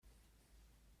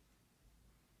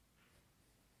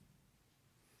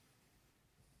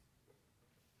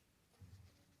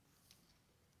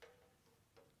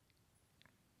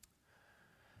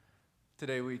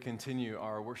Today we continue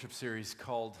our worship series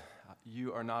called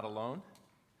You Are Not Alone.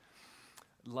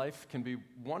 Life can be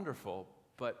wonderful,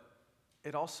 but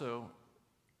it also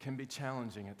can be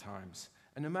challenging at times.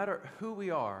 And no matter who we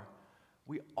are,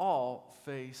 we all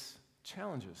face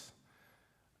challenges.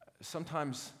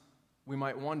 Sometimes we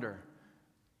might wonder,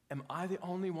 am I the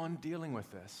only one dealing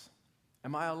with this?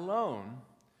 Am I alone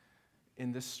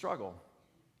in this struggle?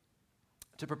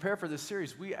 To prepare for this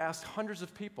series, we asked hundreds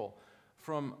of people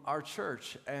from our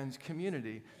church and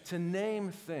community to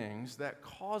name things that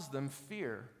cause them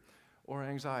fear or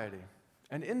anxiety.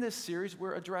 And in this series,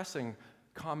 we're addressing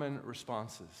common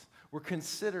responses. We're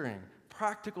considering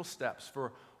practical steps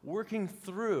for working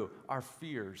through our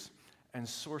fears and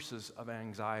sources of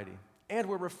anxiety. And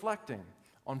we're reflecting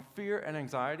on fear and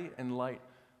anxiety in light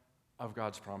of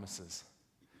God's promises.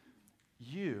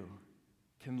 You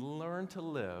can learn to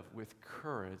live with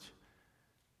courage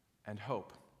and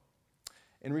hope.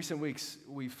 In recent weeks,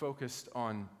 we focused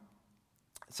on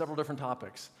several different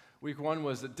topics. Week one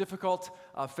was the difficult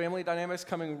family dynamics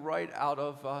coming right out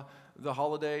of the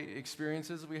holiday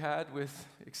experiences we had with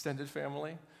extended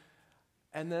family.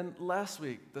 And then last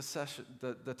week,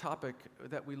 the topic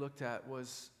that we looked at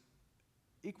was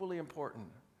equally important: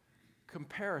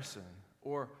 comparison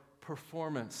or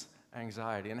performance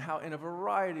anxiety, and how in a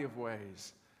variety of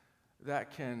ways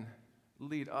that can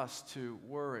lead us to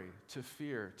worry, to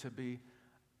fear, to be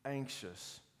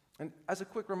anxious. And as a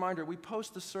quick reminder, we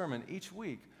post the sermon each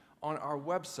week on our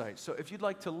website. So if you'd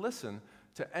like to listen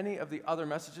to any of the other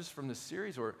messages from this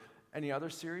series or any other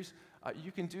series,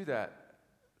 you can do that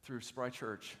through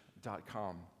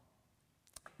sprychurch.com.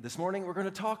 This morning, we're going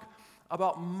to talk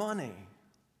about money.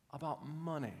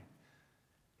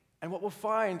 And what we'll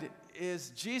find is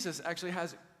Jesus actually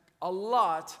has a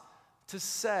lot to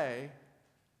say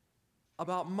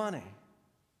about money.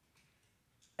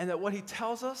 And that what he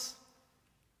tells us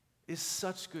is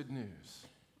such good news.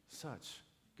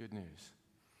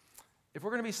 If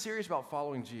we're going to be serious about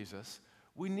following Jesus,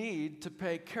 we need to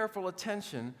pay careful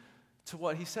attention to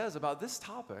what he says about this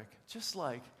topic, just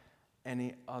like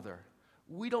any other.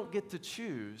 We don't get to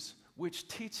choose which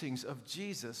teachings of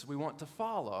Jesus we want to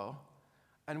follow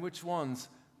and which ones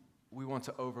we want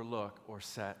to overlook or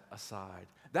set aside.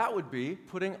 That would be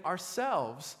putting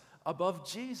ourselves above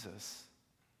Jesus.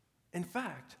 In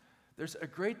fact, there's a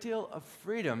great deal of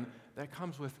freedom that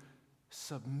comes with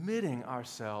submitting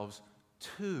ourselves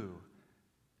to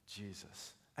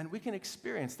Jesus. And we can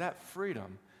experience that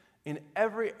freedom in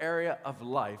every area of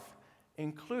life,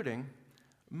 including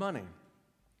money.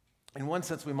 In one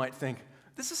sense, we might think,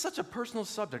 this is such a personal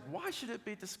subject. Why should it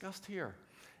be discussed here?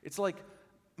 It's like,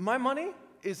 my money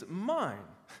is mine.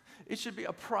 It should be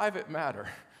a private matter.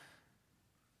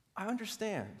 I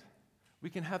understand. We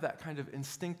can have that kind of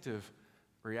instinctive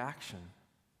reaction.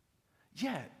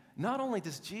 Yet, not only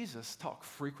does Jesus talk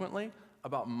frequently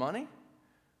about money,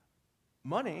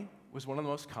 money was one of the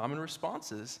most common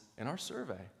responses in our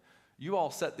survey. You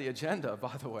all set the agenda,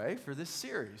 by the way, for this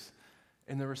series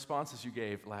in the responses you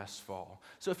gave last fall.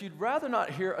 So if you'd rather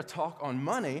not hear a talk on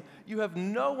money, you have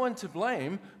no one to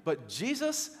blame but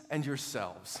Jesus and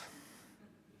yourselves.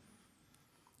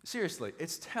 Seriously,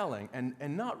 it's telling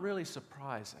and not really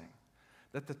surprising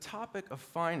that the topic of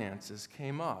finances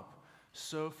came up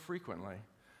so frequently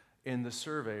in the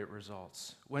survey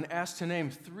results. When asked to name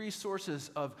 3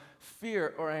 sources of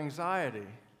fear or anxiety,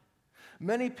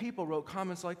 many people wrote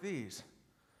comments like these: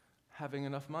 having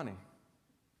enough money,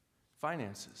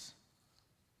 finances,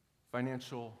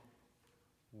 financial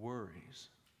worries.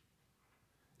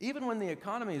 Even when the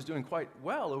economy is doing quite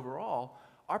well overall,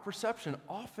 our perception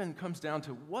often comes down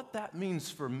to what that means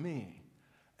for me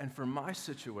and for my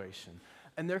situation.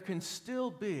 And there can still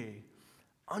be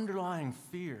underlying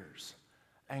fears,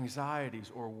 anxieties,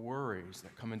 or worries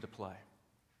that come into play.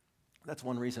 That's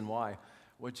one reason why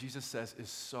what Jesus says is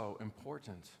so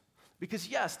important. Because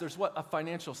yes, there's what a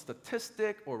financial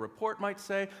statistic or report might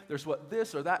say, there's what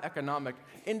this or that economic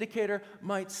indicator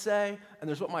might say, and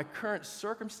there's what my current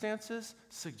circumstances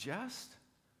suggest.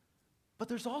 But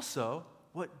there's also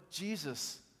what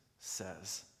Jesus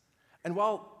says. And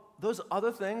while those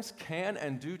other things can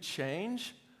and do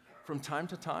change from time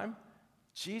to time,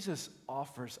 Jesus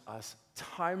offers us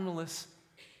timeless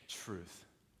truth.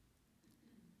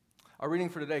 Our reading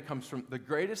for today comes from the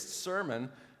greatest sermon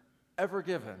ever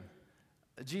given,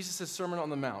 Jesus' Sermon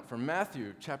on the Mount, from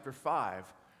Matthew chapter 5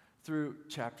 through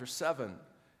chapter 7.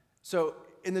 So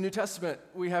in the New Testament,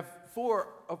 we have 4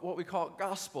 of what we call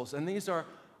Gospels, and these are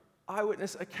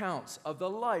eyewitness accounts of the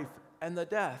life and the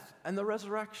death and the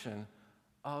resurrection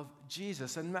of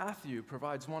Jesus, and Matthew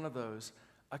provides one of those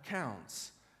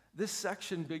accounts. This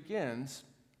section begins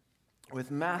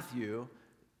with Matthew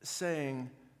saying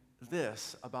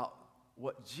this about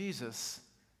what Jesus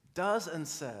does and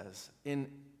says in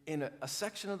a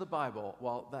section of the Bible,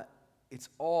 while that it's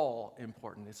all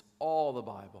important, it's all the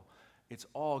Bible, it's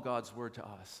all God's word to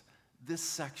us. This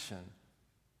section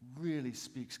really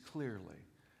speaks clearly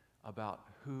about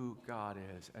who God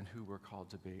is and who we're called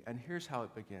to be. And here's how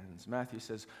it begins. Matthew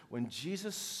says, when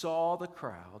Jesus saw the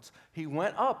crowds, he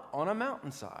went up on a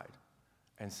mountainside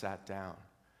and sat down,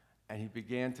 and he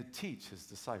began to teach his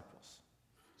disciples.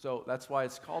 So that's why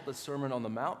it's called the Sermon on the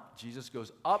Mount. Jesus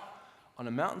goes up on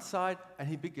a mountainside, and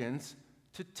he begins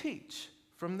to teach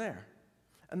from there.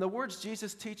 And the words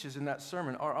Jesus teaches in that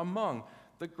sermon are among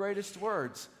the greatest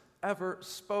words ever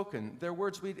spoken. They're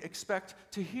words we'd expect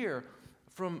to hear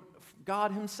from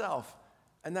God himself.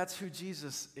 And that's who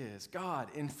Jesus is, God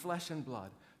in flesh and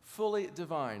blood, fully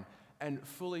divine and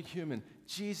fully human.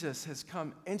 Jesus has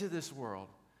come into this world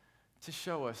to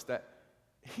show us that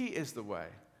he is the way,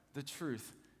 the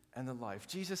truth, and the life.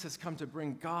 Jesus has come to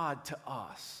bring God to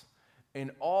us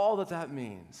in all that that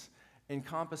means,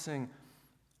 encompassing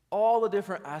all the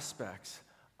different aspects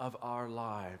of our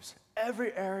lives,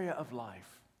 every area of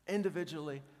life,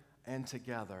 individually and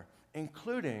together,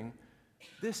 including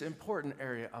this important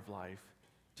area of life,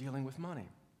 dealing with money.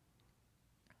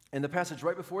 In the passage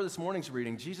right before this morning's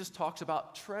reading, Jesus talks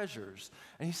about treasures,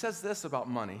 and he says this about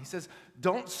money. He says,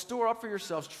 don't store up for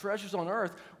yourselves treasures on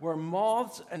earth where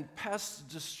moths and pests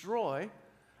destroy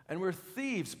and where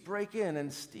thieves break in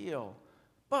and steal,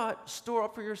 but store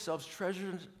up for yourselves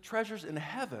treasures in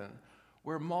heaven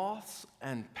where moths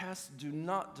and pests do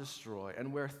not destroy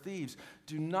and where thieves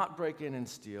do not break in and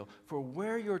steal. For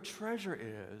where your treasure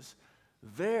is,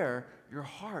 there your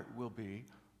heart will be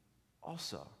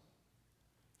also.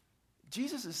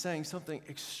 Jesus is saying something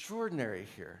extraordinary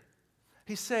here.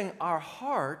 He's saying our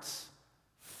hearts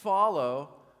follow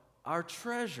our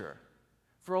treasure.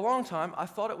 For a long time, I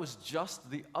thought it was just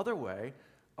the other way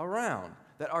around,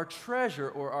 that our treasure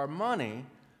or our money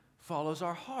follows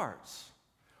our hearts,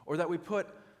 or that we put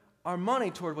our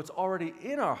money toward what's already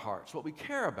in our hearts, what we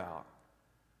care about.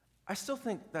 I still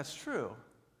think that's true,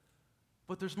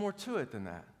 but there's more to it than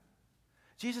that.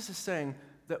 Jesus is saying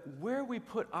that where we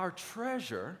put our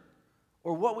treasure,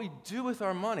 or what we do with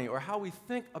our money, or how we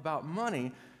think about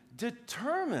money,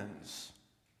 determines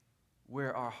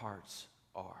where our hearts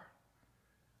are.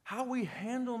 How we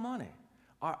handle money,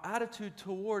 our attitude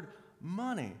toward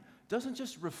money, doesn't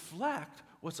just reflect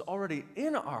what's already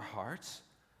in our hearts.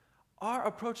 Our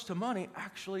approach to money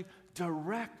actually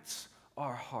directs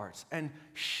our hearts and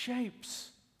shapes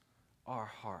our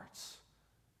hearts,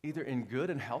 either in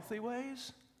good and healthy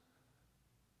ways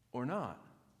or not.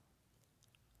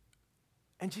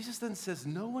 And Jesus then says,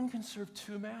 no one can serve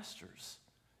two masters.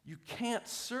 You can't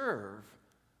serve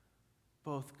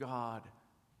both God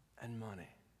and money.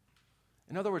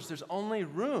 In other words, there's only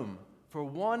room for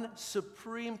one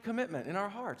supreme commitment in our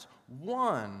hearts,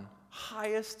 one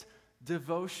highest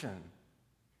devotion.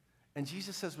 And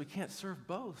Jesus says we can't serve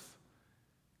both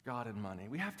God and money.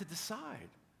 We have to decide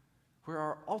where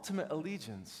our ultimate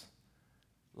allegiance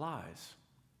lies.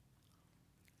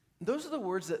 Those are the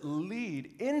words that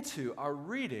lead into our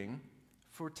reading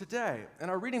for today. And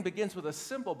our reading begins with a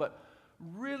simple but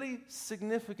really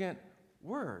significant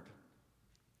word,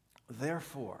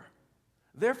 therefore.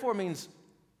 Therefore means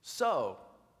so,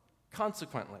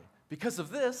 consequently. Because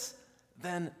of this,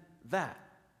 then that.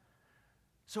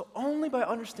 So only by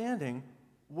understanding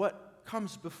what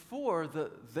comes before the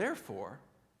therefore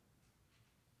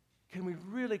can we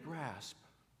really grasp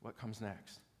what comes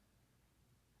next.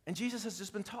 And Jesus has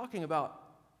just been talking about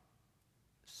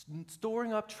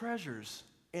storing up treasures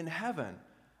in heaven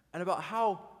and about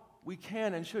how we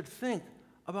can and should think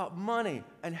about money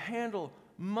and handle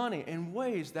money in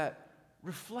ways that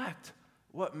reflect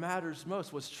what matters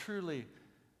most, what's truly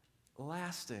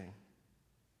lasting.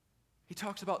 He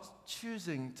talks about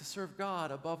choosing to serve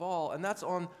God above all, and that's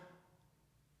on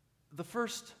the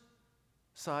first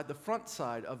side, the front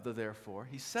side of the therefore.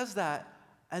 He says that,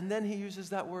 and then he uses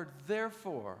that word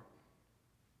therefore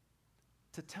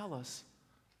to tell us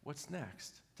what's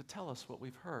next, to tell us what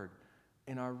we've heard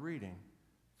in our reading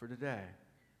for today.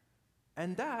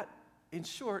 And that, in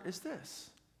short, is this: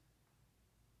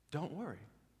 don't worry.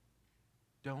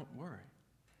 Don't worry.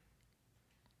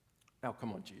 Now,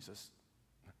 come on, Jesus.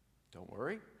 Don't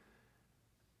worry.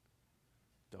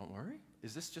 Don't worry?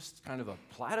 Is this just kind of a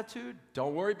platitude?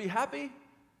 Don't worry, be happy?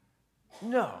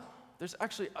 No. There's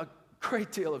actually a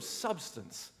great deal of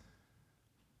substance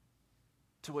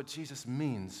to what Jesus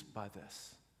means by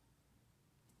this.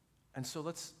 And so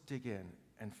let's dig in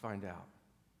and find out.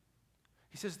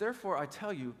 He says, therefore, I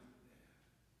tell you,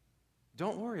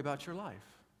 don't worry about your life.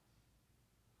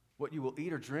 What you will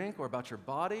eat or drink, or about your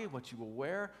body, what you will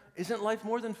wear. Isn't life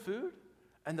more than food?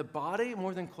 And the body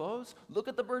more than clothes? Look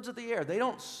at the birds of the air. They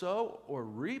don't sow or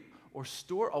reap or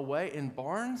store away in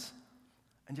barns,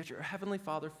 and yet your heavenly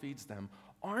Father feeds them.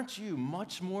 Aren't you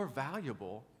much more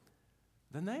valuable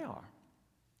than they are?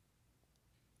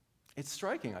 It's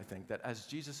striking, I think, that as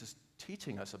Jesus is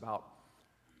teaching us about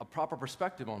a proper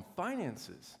perspective on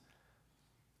finances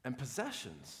and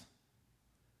possessions,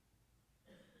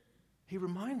 he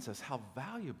reminds us how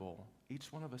valuable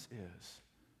each one of us is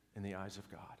in the eyes of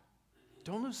God.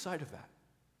 Don't lose sight of that.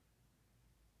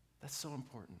 That's so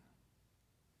important.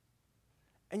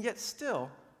 And yet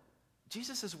still,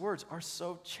 Jesus' words are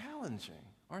so challenging,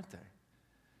 aren't they?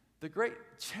 The great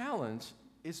challenge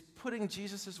is putting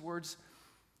Jesus' words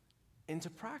into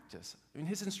practice. I mean,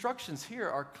 his instructions here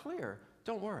are clear.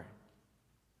 Don't worry.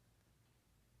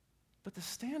 But the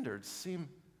standards seem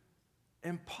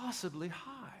impossibly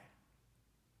high,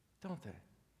 don't they?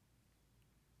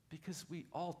 Because we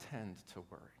all tend to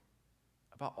worry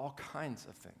about all kinds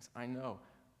of things. I know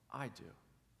I do.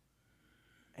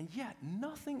 And yet,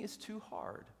 nothing is too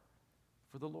hard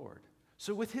for the Lord.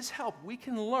 So with his help, we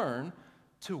can learn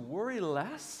to worry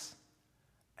less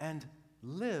and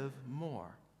live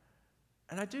more.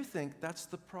 And I do think that's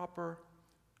the proper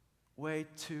way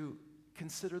to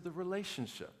consider the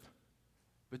relationship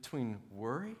between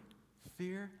worry,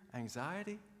 fear,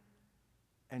 anxiety,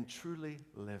 and truly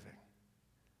living.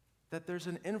 That there's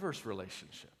an inverse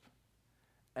relationship.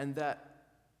 And that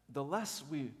the less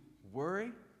we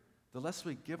worry, the less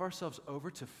we give ourselves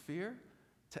over to fear,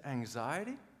 to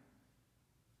anxiety,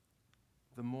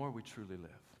 the more we truly live.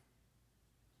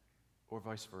 Or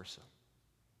vice versa.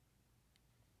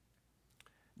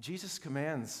 Jesus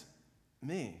commands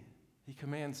me, he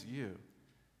commands you,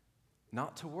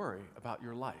 not to worry about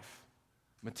your life,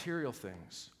 material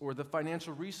things, or the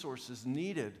financial resources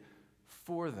needed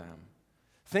for them.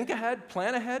 Think ahead,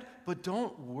 plan ahead, but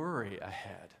don't worry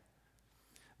ahead.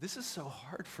 This is so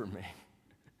hard for me.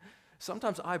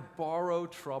 Sometimes I borrow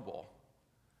trouble.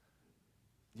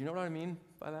 You know what I mean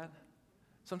by that?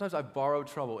 Sometimes I borrow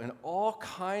trouble in all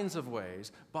kinds of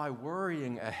ways by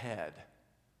worrying ahead.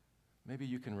 Maybe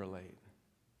you can relate.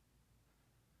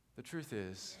 The truth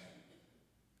is,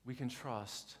 we can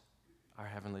trust our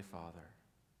Heavenly Father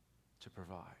to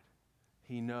provide.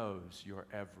 He knows your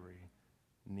every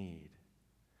need.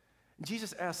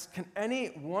 Jesus asks, can any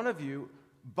one of you,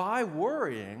 by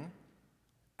worrying,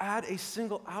 add a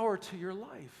single hour to your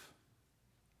life?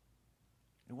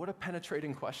 And what a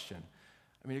penetrating question.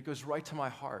 I mean, it goes right to my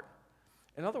heart.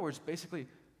 In other words, basically,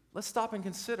 let's stop and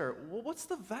consider, well, what's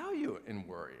the value in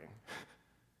worrying?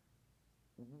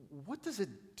 What does it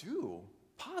do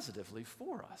positively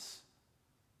for us?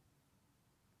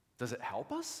 Does it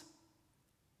help us?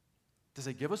 Does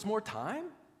it give us more time?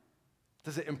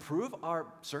 Does it improve our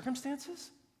circumstances?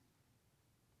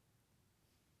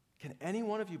 Can any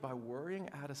one of you, by worrying,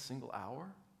 add a single hour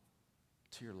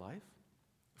to your life?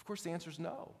 Of course, the answer is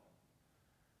no.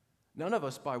 None of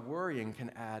us, by worrying,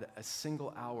 can add a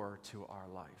single hour to our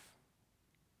life.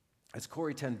 As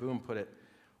Corrie ten Boom put it,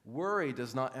 worry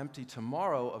does not empty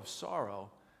tomorrow of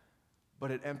sorrow, but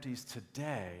it empties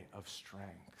today of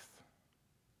strength.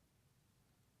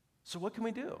 So what can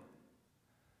we do?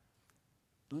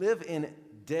 Live in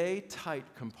day-tight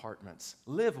compartments.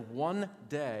 Live one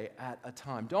day at a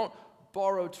time. Don't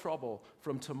borrow trouble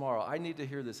from tomorrow. I need to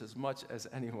hear this as much as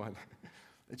anyone.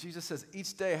 Jesus says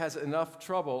each day has enough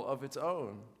trouble of its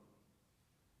own.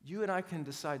 You and I can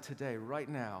decide today, right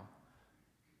now,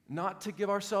 not to give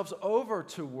ourselves over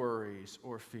to worries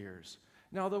or fears.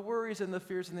 Now, the worries and the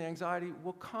fears and the anxiety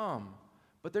will come,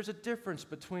 but there's a difference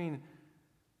between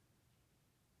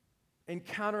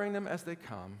encountering them as they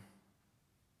come,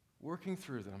 working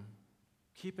through them,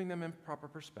 keeping them in proper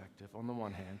perspective on the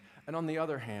one hand, and on the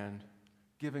other hand,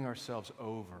 giving ourselves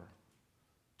over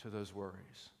to those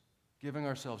worries, giving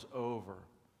ourselves over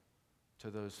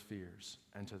to those fears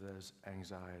and to those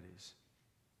anxieties.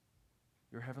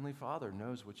 Your Heavenly Father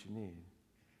knows what you need.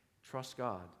 Trust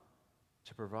God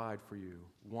to provide for you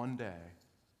one day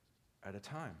at a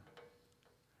time.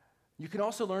 You can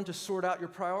also learn to sort out your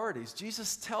priorities.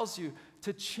 Jesus tells you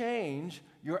to change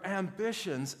your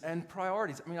ambitions and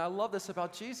priorities. I mean, I love this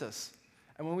about Jesus.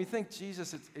 And when we think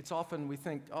Jesus, it's often we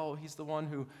think, oh, he's the one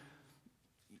who,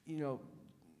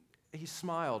 he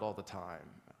smiled all the time.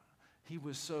 He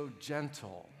was so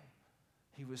gentle.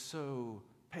 He was so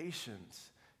patient.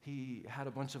 He had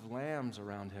a bunch of lambs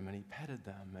around him and he petted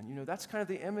them. And that's kind of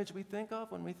the image we think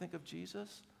of when we think of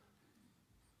Jesus.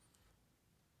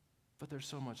 But there's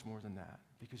so much more than that,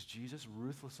 because Jesus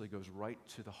ruthlessly goes right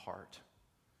to the heart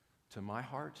to my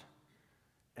heart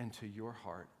and to your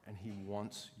heart, and he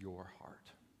wants your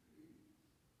heart.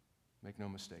 Make no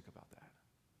mistake about that.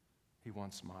 He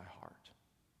wants my heart.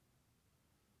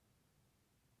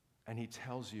 And he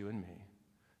tells you and me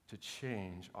to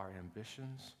change our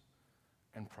ambitions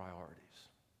and priorities,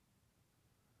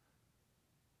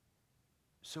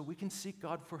 so we can seek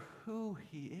God for who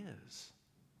he is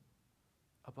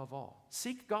above all.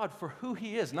 Seek God for who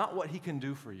he is, not what he can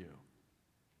do for you.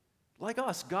 Like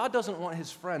us, God doesn't want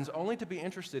his friends only to be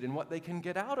interested in what they can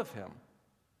get out of him.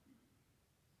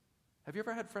 Have you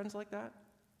ever had friends like that?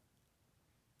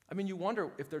 I mean, you wonder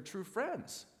if they're true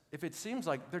friends, if it seems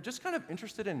like they're just kind of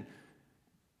interested in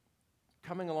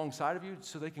coming alongside of you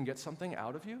so they can get something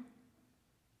out of you.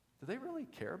 Do they really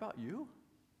care about you?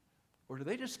 Or do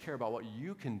they just care about what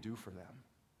you can do for them?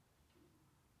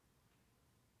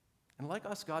 And like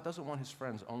us, God doesn't want his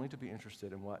friends only to be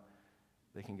interested in what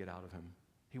they can get out of him.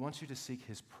 He wants you to seek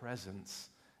his presence,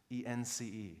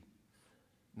 E-N-C-E,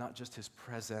 not just his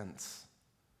presence,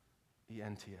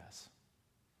 E-N-T-S.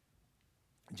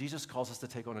 Jesus calls us to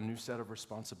take on a new set of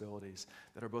responsibilities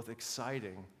that are both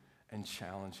exciting and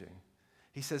challenging.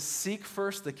 He says, seek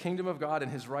first the kingdom of God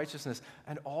and his righteousness,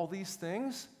 and all these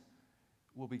things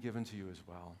will be given to you as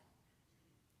well.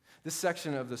 This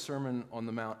section of the Sermon on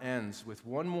the Mount ends with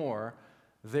one more,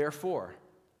 therefore.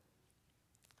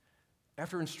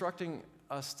 After instructing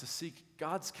us to seek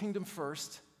God's kingdom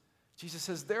first, Jesus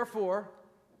says, therefore,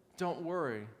 don't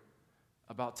worry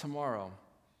about tomorrow.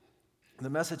 The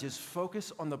message is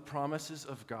focus on the promises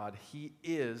of God. He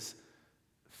is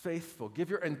faithful. Give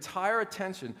your entire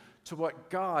attention to what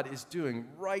God is doing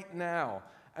right now,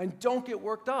 and don't get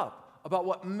worked up about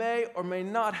what may or may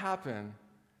not happen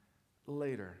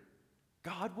later.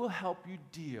 God will help you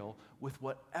deal with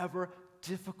whatever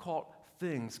difficult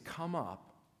things come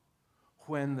up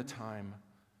when the time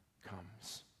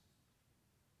comes.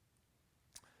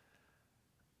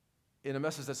 In a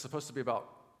message that's supposed to be about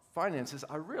finances,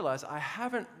 I realize I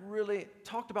haven't really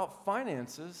talked about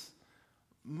finances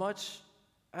much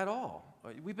at all.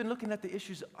 We've been looking at the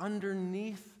issues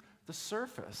underneath the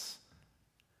surface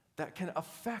that can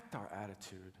affect our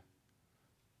attitude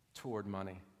toward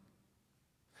money.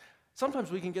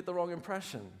 Sometimes we can get the wrong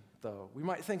impression, though. We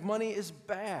might think money is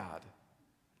bad,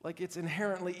 like it's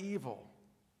inherently evil.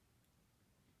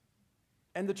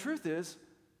 And the truth is,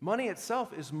 money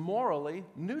itself is morally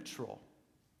neutral.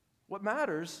 What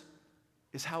matters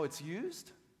is how it's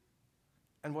used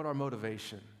and what our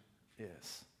motivation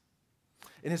is.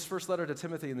 In his first letter to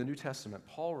Timothy in the New Testament,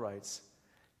 Paul writes,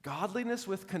 godliness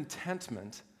with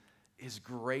contentment is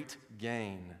great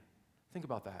gain. Think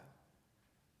about that.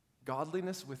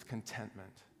 Godliness with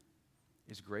contentment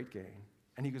is great gain.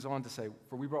 And he goes on to say,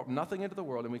 for we brought nothing into the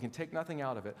world and we can take nothing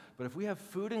out of it, but if we have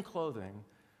food and clothing,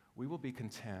 we will be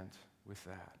content with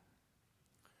that.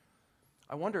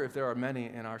 I wonder if there are many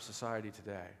in our society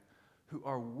today who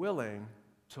are willing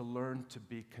to learn to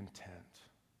be content.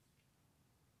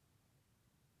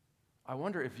 I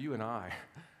wonder if you and I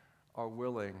are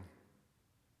willing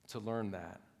to learn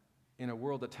that in a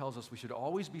world that tells us we should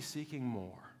always be seeking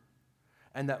more,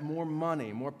 and that more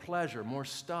money, more pleasure, more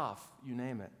stuff, you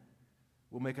name it,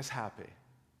 will make us happy,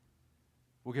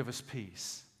 will give us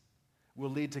peace, will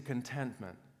lead to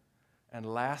contentment and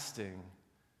lasting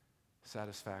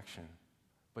satisfaction.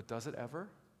 But does it ever?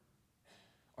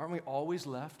 Aren't we always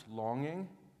left longing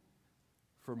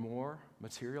for more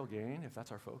material gain if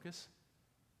that's our focus?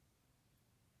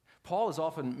 Paul is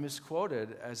often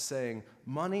misquoted as saying,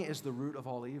 money is the root of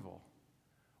all evil.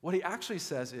 What he actually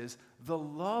says is, the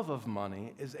love of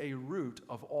money is a root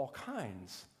of all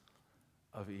kinds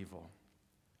of evil.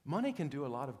 Money can do a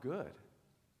lot of good,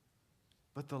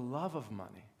 but the love of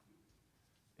money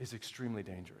is extremely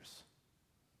dangerous.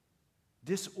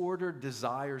 Disordered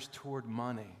desires toward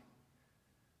money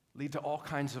lead to all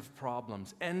kinds of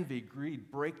problems: envy,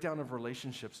 greed, breakdown of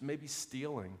relationships, maybe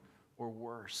stealing or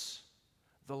worse.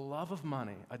 The love of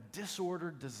money, a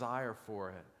disordered desire for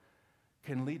it,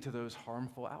 can lead to those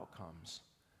harmful outcomes.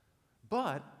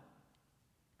 But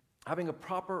having a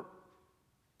proper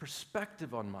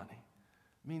perspective on money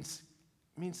means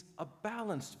a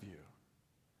balanced view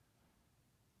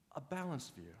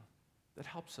that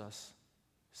helps us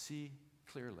see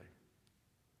clearly.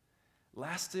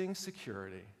 Lasting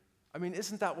security. I mean,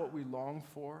 isn't that what we long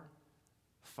for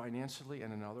financially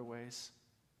and in other ways?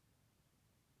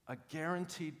 A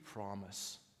guaranteed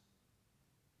promise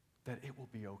that it will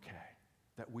be okay,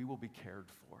 that we will be cared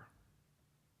for.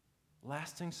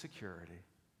 Lasting security,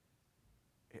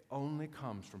 it only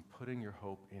comes from putting your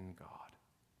hope in God.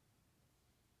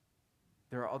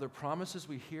 There are other promises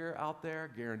we hear out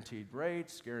there, guaranteed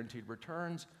rates, guaranteed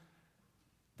returns,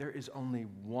 there is only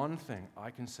one thing I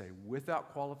can say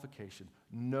without qualification,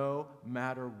 no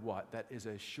matter what, that is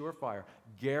a surefire,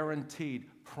 guaranteed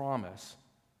promise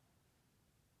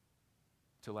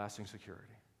to lasting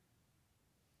security.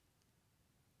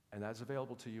 And that's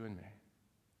available to you and me.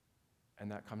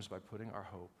 And that comes by putting our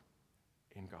hope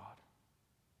in God.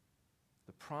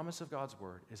 The promise of God's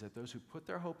word is that those who put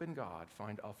their hope in God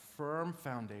find a firm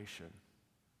foundation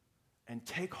and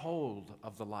take hold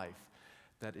of the life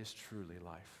that is truly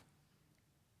life.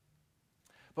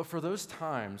 But for those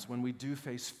times when we do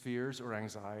face fears or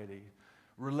anxiety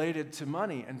related to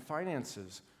money and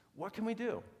finances, what can we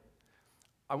do?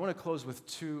 I want to close with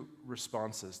two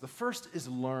responses. The first is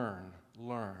learn.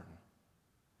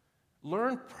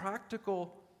 Learn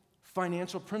practical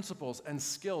financial principles and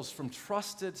skills from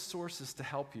trusted sources to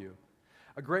help you.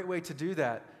 A great way to do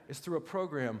that is through a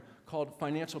program called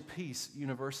Financial Peace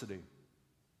University.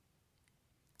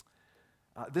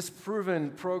 This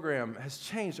proven program has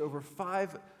changed over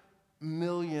 5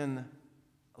 million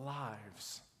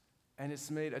lives, and it's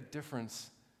made a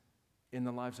difference in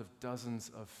the lives of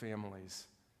dozens of families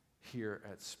here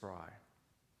at Spry.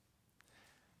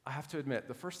 I have to admit,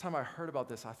 the first time I heard about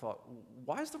this, I thought,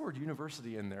 why is the word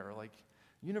university in there? Like,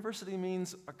 university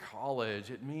means a college.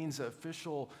 It means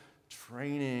official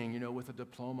training, with a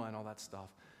diploma and all that stuff.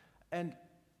 And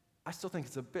I still think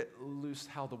it's a bit loose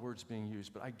how the word's being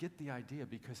used, but I get the idea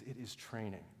because it is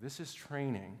training. This is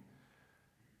training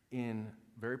in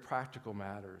very practical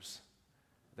matters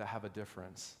that have a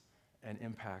difference and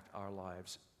impact our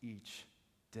lives each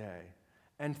day.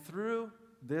 And through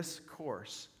this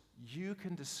course, you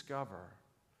can discover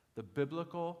the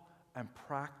biblical and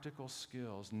practical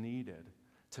skills needed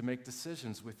to make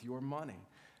decisions with your money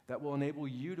that will enable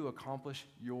you to accomplish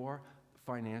your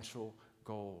financial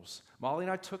goals. Molly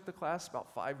and I took the class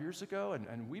about 5 years ago,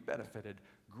 and we benefited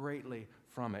greatly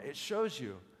from it. It shows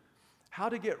you how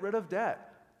to get rid of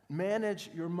debt,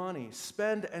 manage your money,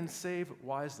 spend and save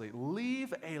wisely,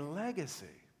 leave a legacy,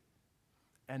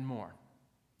 and more.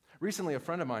 Recently, a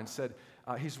friend of mine said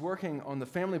he's working on the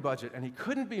family budget, and he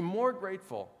couldn't be more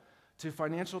grateful to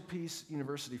Financial Peace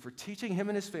University for teaching him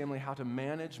and his family how to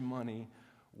manage money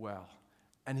well.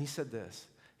 And he said this.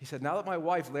 He said, now that my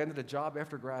wife landed a job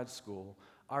after grad school,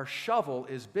 our shovel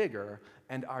is bigger,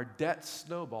 and our debt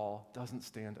snowball doesn't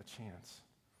stand a chance.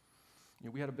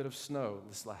 We had a bit of snow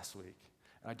this last week,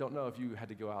 and I don't know if you had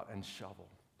to go out and shovel,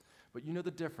 but you know the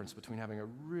difference between having a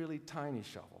really tiny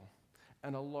shovel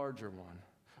and a larger one,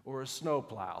 or a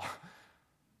snowplow.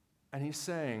 And he's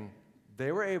saying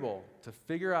they were able to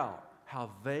figure out how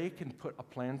they can put a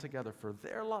plan together for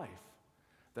their life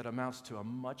that amounts to a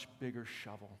much bigger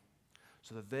shovel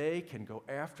so that they can go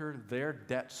after their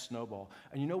debt snowball.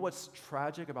 And you know what's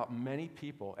tragic about many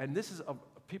people, and this is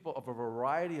people of a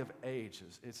variety of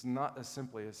ages. It's not as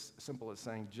simple as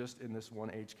saying just in this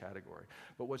one age category.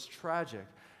 But what's tragic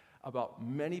about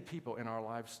many people in our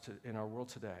lives, in our world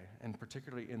today, and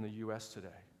particularly in the U.S. today,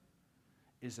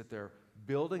 is that they're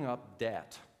building up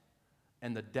debt,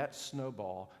 and the debt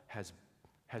snowball has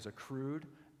accrued,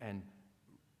 and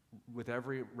with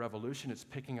every revolution, it's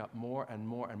picking up more and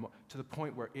more and more, to the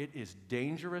point where it is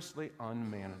dangerously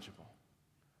unmanageable.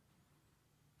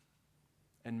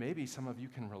 And maybe some of you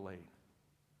can relate.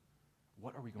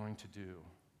 What are we going to do?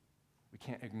 We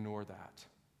can't ignore that.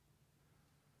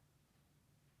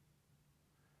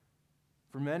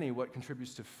 For many, what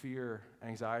contributes to fear,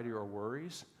 anxiety, or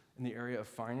worries in the area of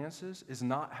finances is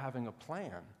not having a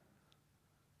plan.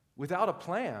 Without a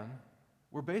plan,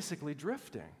 we're basically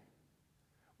drifting.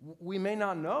 We may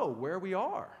not know where we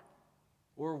are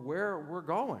or where we're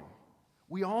going.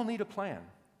 We all need a plan.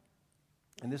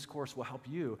 And this course will help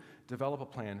you develop a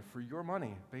plan for your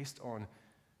money based on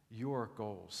your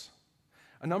goals.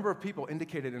 A number of people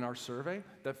indicated in our survey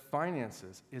that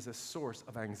finances is a source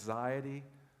of anxiety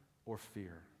or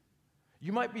fear.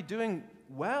 You might be doing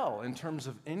well in terms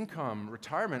of income,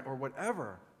 retirement, or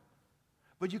whatever,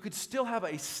 but you could still have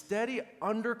a steady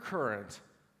undercurrent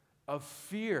of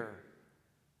fear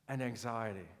and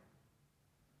anxiety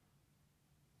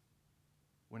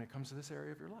when it comes to this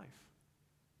area of your life.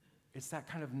 It's that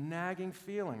kind of nagging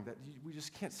feeling that we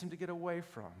just can't seem to get away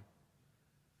from.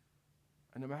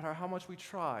 And no matter how much we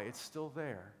try, it's still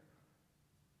there.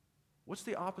 What's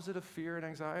the opposite of fear and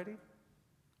anxiety?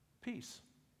 Peace.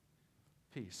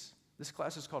 Peace. This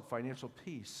class is called Financial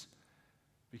Peace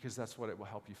because that's what it will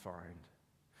help you find.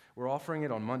 We're offering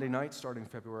it on Monday night starting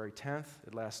February 10th.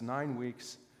 It lasts 9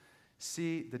 weeks.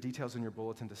 See the details in your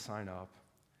bulletin to sign up.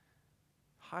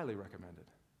 Highly recommended.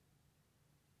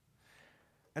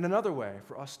 And another way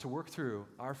for us to work through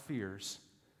our fears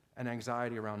and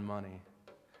anxiety around money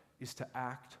is to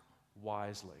act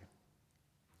wisely.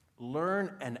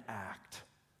 Learn and act.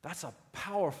 That's a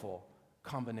powerful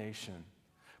combination.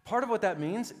 Part of what that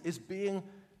means is being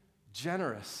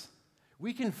generous.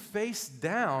 We can face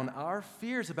down our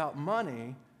fears about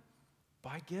money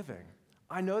by giving.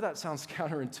 I know that sounds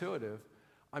counterintuitive.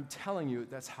 I'm telling you,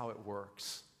 that's how it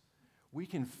works. We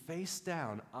can face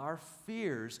down our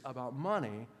fears about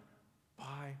money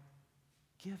by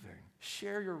giving.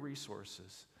 Share your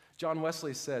resources. John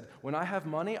Wesley said, "When I have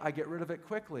money, I get rid of it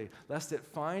quickly, lest it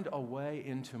find a way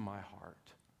into my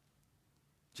heart."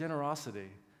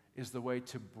 Generosity is the way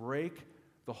to break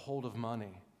the hold of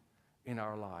money in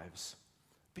our lives.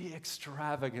 Be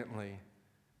extravagantly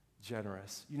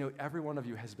generous. You know, every one of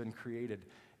you has been created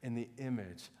in the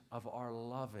image of our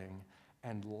loving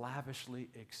and lavishly,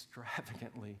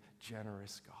 extravagantly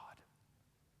generous God.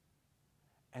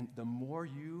 And the more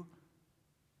you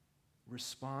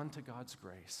respond to God's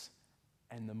grace,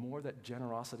 and the more that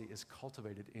generosity is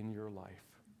cultivated in your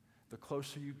life, the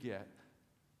closer you get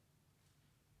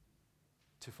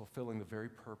to fulfilling the very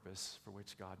purpose for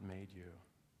which God made you.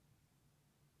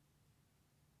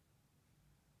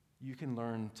 You can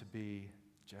learn to be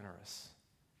generous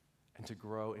and to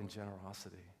grow in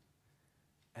generosity.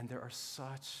 And there are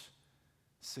such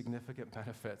significant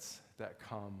benefits that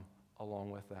come along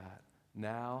with that,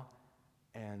 now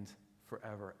and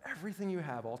forever. Everything you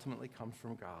have ultimately comes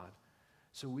from God.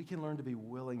 So we can learn to be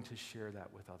willing to share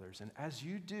that with others. And as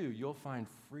you do, you'll find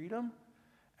freedom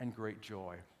and great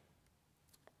joy.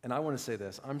 And I want to say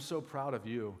this, I'm so proud of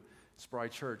you, Spry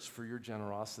Church, for your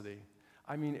generosity.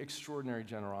 I mean extraordinary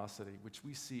generosity, which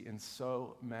we see in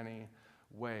so many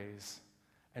ways,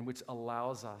 and which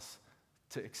allows us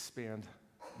to expand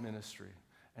ministry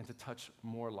and to touch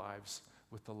more lives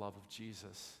with the love of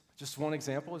Jesus. Just one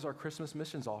example is our Christmas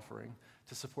missions offering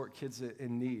to support kids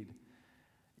in need.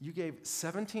 You gave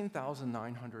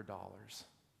 $17,900.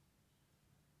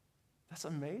 That's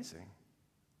amazing.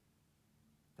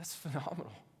 That's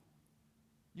phenomenal.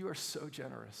 You are so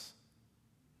generous.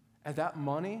 And that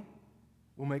money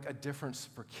will make a difference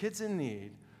for kids in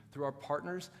need through our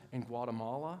partners in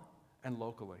Guatemala and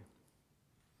locally.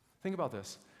 Think about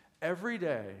this. Every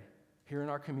day here in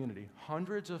our community,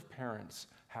 hundreds of parents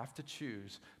have to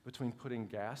choose between putting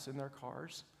gas in their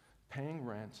cars, paying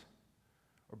rent,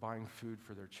 or buying food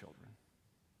for their children.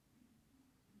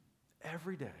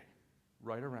 Every day,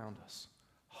 right around us,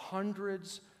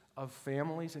 hundreds of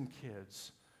families and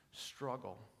kids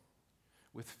struggle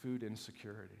with food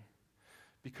insecurity.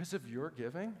 Because of your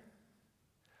giving,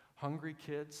 hungry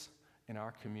kids in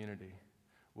our community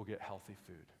will get healthy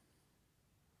food.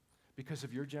 Because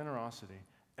of your generosity,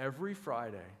 every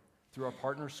Friday, through our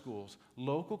partner schools,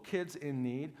 local kids in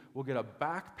need will get a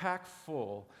backpack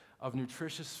full of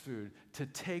nutritious food to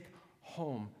take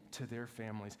home to their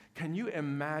families. Can you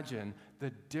imagine the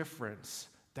difference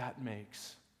that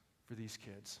makes for these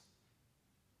kids?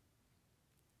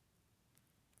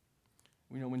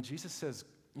 You know, when Jesus says,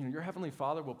 your Heavenly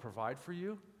Father will provide for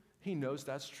you, He knows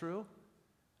that's true.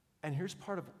 And here's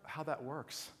part of how that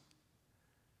works.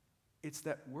 It's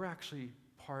that we're actually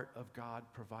part of God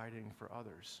providing for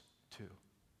others, too.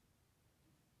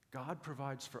 God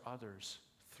provides for others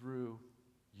through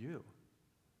you.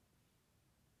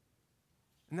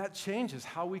 And that changes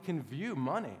how we can view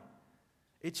money.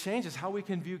 It changes how we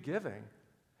can view giving.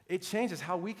 It changes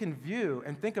how we can view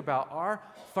and think about our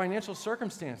financial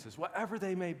circumstances, whatever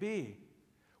they may be.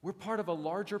 We're part of a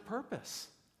larger purpose,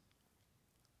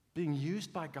 being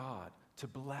used by God to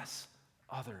bless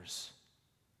others.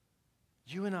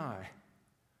 You and I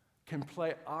can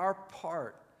play our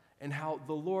part in how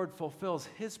the Lord fulfills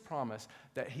His promise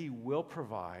that He will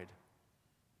provide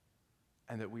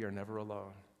and that we are never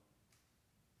alone.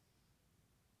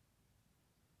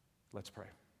 Let's pray.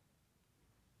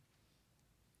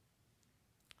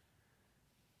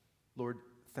 Lord,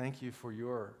 thank you for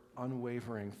your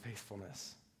unwavering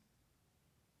faithfulness.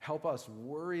 Help us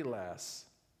worry less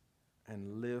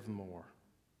and live more.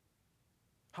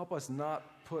 Help us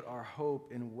not put our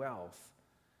hope in wealth,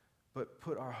 but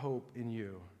put our hope in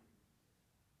you.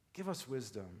 Give us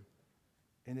wisdom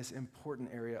in this important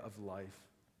area of life.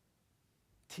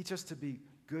 Teach us to be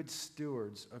good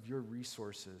stewards of your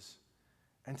resources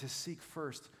and to seek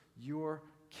first your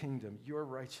kingdom, your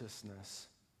righteousness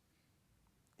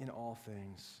in all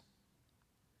things.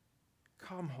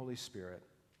 Come, Holy Spirit,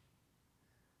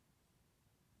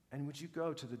 and would you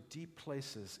go to the deep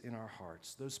places in our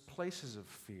hearts, those places of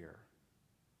fear,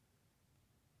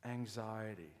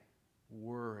 anxiety,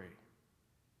 worry,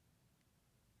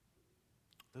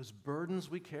 those burdens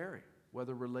we carry,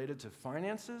 whether related to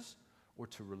finances or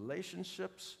to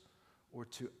relationships or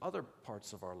to other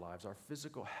parts of our lives, our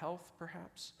physical health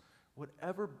perhaps,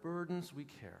 whatever burdens we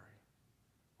carry,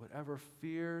 whatever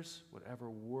fears, whatever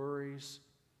worries,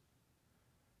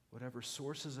 whatever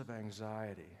sources of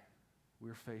anxiety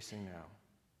we're facing now,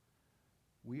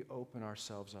 we open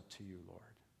ourselves up to you, Lord.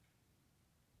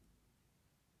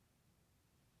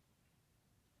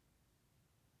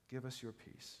 Give us your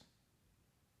peace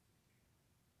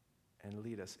and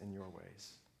lead us in your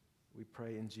ways. We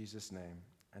pray in Jesus' name,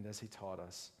 and as he taught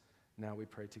us, now we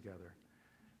pray together.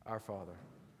 Our Father,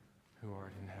 who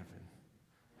art in heaven,